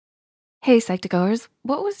Hey, Psych2Goers,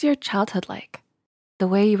 what was your childhood like? The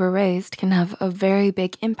way you were raised can have a very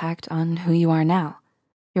big impact on who you are now.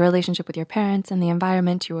 Your relationship with your parents and the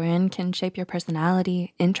environment you were in can shape your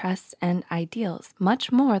personality, interests, and ideals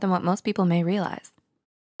much more than what most people may realize.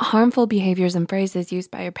 Harmful behaviors and phrases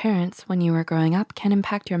used by your parents when you were growing up can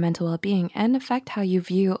impact your mental well-being and affect how you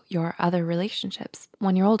view your other relationships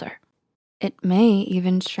when you're older. It may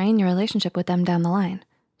even strain your relationship with them down the line.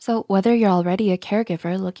 So whether you're already a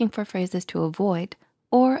caregiver looking for phrases to avoid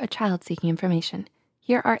or a child seeking information,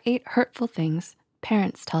 here are 8 hurtful things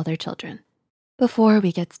parents tell their children. Before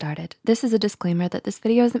we get started, this is a disclaimer that this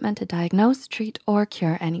video isn't meant to diagnose, treat, or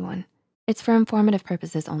cure anyone. It's for informative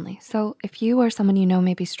purposes only. So if you or someone you know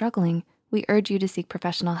may be struggling, we urge you to seek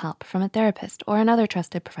professional help from a therapist or another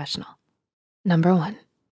trusted professional. Number 1,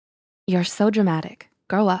 you're so dramatic,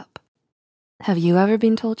 grow up. Have you ever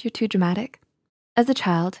been told you're too dramatic? As a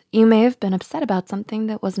child, you may have been upset about something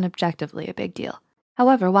that wasn't objectively a big deal.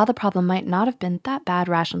 However, while the problem might not have been that bad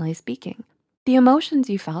rationally speaking, the emotions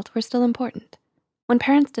you felt were still important. When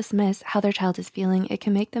parents dismiss how their child is feeling, it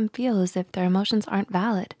can make them feel as if their emotions aren't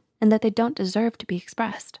valid and that they don't deserve to be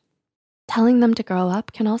expressed. Telling them to grow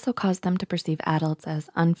up can also cause them to perceive adults as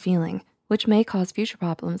unfeeling, which may cause future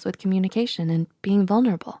problems with communication and being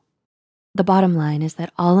vulnerable. The bottom line is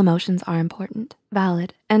that all emotions are important,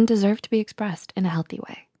 valid, and deserve to be expressed in a healthy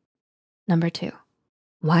way. Number 2,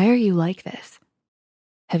 why are you like this?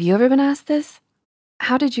 Have you ever been asked this?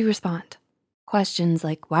 How did you respond? Questions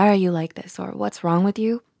like, why are you like this, or what's wrong with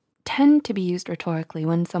you, tend to be used rhetorically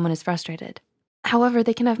when someone is frustrated. However,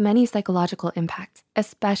 they can have many psychological impacts,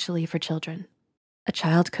 especially for children. A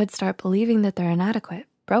child could start believing that they're inadequate,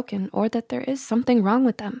 broken, or that there is something wrong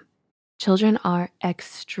with them. Children are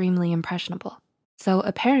extremely impressionable, so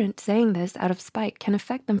a parent saying this out of spite can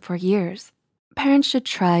affect them for years. Parents should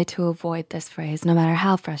try to avoid this phrase no matter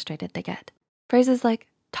how frustrated they get. Phrases like,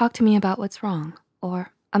 talk to me about what's wrong,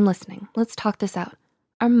 or I'm listening, let's talk this out,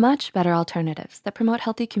 are much better alternatives that promote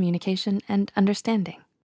healthy communication and understanding.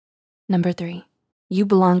 Number 3, you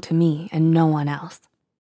belong to me and no one else.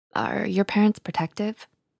 Are your parents protective?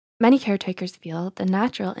 Many caretakers feel the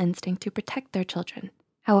natural instinct to protect their children.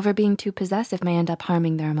 However, being too possessive may end up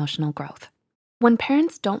harming their emotional growth. When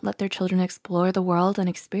parents don't let their children explore the world and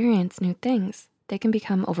experience new things, they can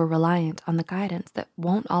become over-reliant on the guidance that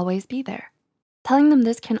won't always be there. Telling them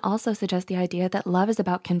this can also suggest the idea that love is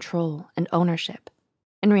about control and ownership.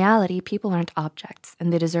 In reality, people aren't objects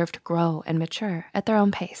and they deserve to grow and mature at their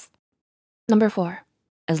own pace. Number 4,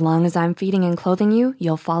 as long as I'm feeding and clothing you,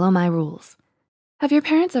 you'll follow my rules. Have your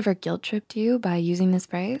parents ever guilt-tripped you by using this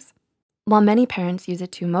phrase? While many parents use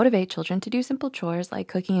it to motivate children to do simple chores like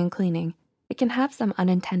cooking and cleaning, it can have some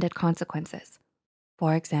unintended consequences.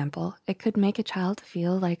 For example, it could make a child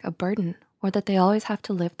feel like a burden or that they always have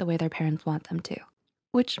to live the way their parents want them to,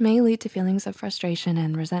 which may lead to feelings of frustration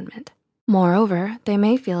and resentment. Moreover, they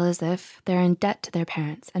may feel as if they're in debt to their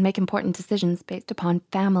parents and make important decisions based upon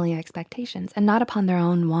family expectations and not upon their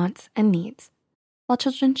own wants and needs. While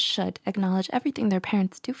children should acknowledge everything their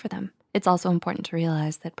parents do for them, it's also important to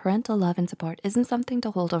realize that parental love and support isn't something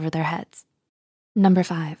to hold over their heads. Number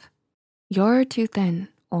 5, you're too thin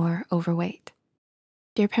or overweight.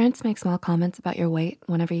 Do your parents make small comments about your weight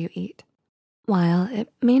whenever you eat? While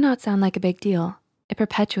it may not sound like a big deal, it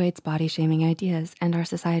perpetuates body shaming ideas and our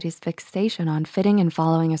society's fixation on fitting and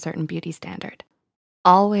following a certain beauty standard.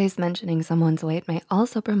 Always mentioning someone's weight may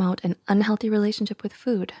also promote an unhealthy relationship with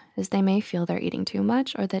food, as they may feel they're eating too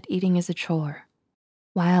much or that eating is a chore.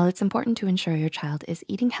 While it's important to ensure your child is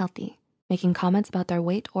eating healthy, making comments about their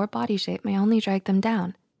weight or body shape may only drag them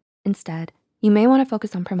down. Instead, you may wanna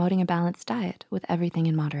focus on promoting a balanced diet with everything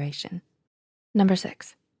in moderation. Number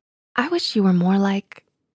 6, I wish you were more like.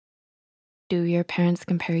 Do your parents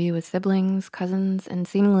compare you with siblings, cousins, and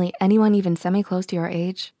seemingly anyone even semi-close to your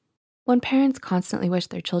age? When parents constantly wish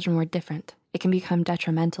their children were different, it can become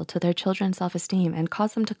detrimental to their children's self-esteem and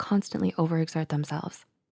cause them to constantly overexert themselves.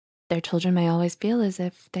 Their children may always feel as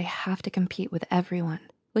if they have to compete with everyone,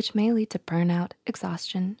 which may lead to burnout,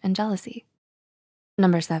 exhaustion, and jealousy.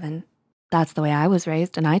 Number 7, that's the way I was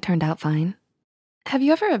raised and I turned out fine. Have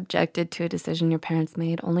you ever objected to a decision your parents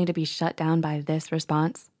made only to be shut down by this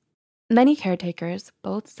response? Many caretakers,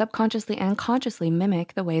 both subconsciously and consciously,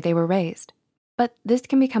 mimic the way they were raised. But this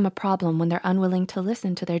can become a problem when they're unwilling to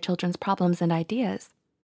listen to their children's problems and ideas.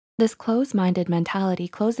 This closed-minded mentality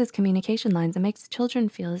closes communication lines and makes children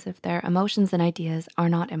feel as if their emotions and ideas are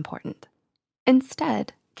not important.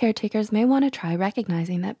 Instead, caretakers may wanna try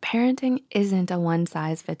recognizing that parenting isn't a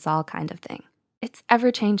one-size-fits-all kind of thing. It's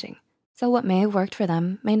ever-changing, so what may have worked for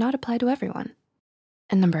them may not apply to everyone.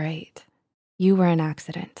 And number 8, you were an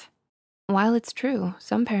accident. While it's true,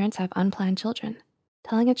 some parents have unplanned children.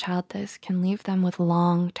 Telling a child this can leave them with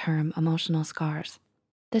long-term emotional scars.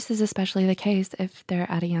 This is especially the case if they're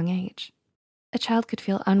at a young age. A child could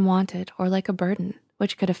feel unwanted or like a burden,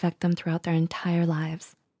 which could affect them throughout their entire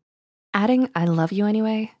lives. Adding "I love you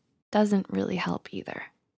anyway" doesn't really help either.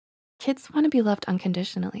 Kids wanna be loved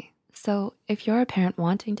unconditionally. So if you're a parent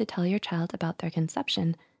wanting to tell your child about their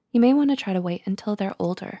conception, you may wanna try to wait until they're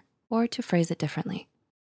older or to phrase it differently.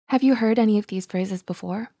 Have you heard any of these phrases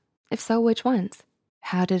before? If so, which ones?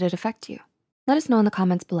 How did it affect you? Let us know in the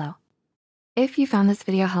comments below. If you found this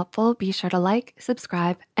video helpful, be sure to like,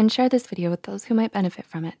 subscribe, and share this video with those who might benefit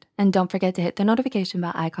from it. And don't forget to hit the notification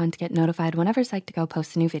bell icon to get notified whenever Psych2Go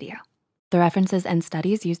posts a new video. The references and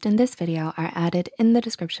studies used in this video are added in the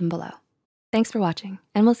description below. Thanks for watching,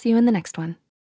 and we'll see you in the next one.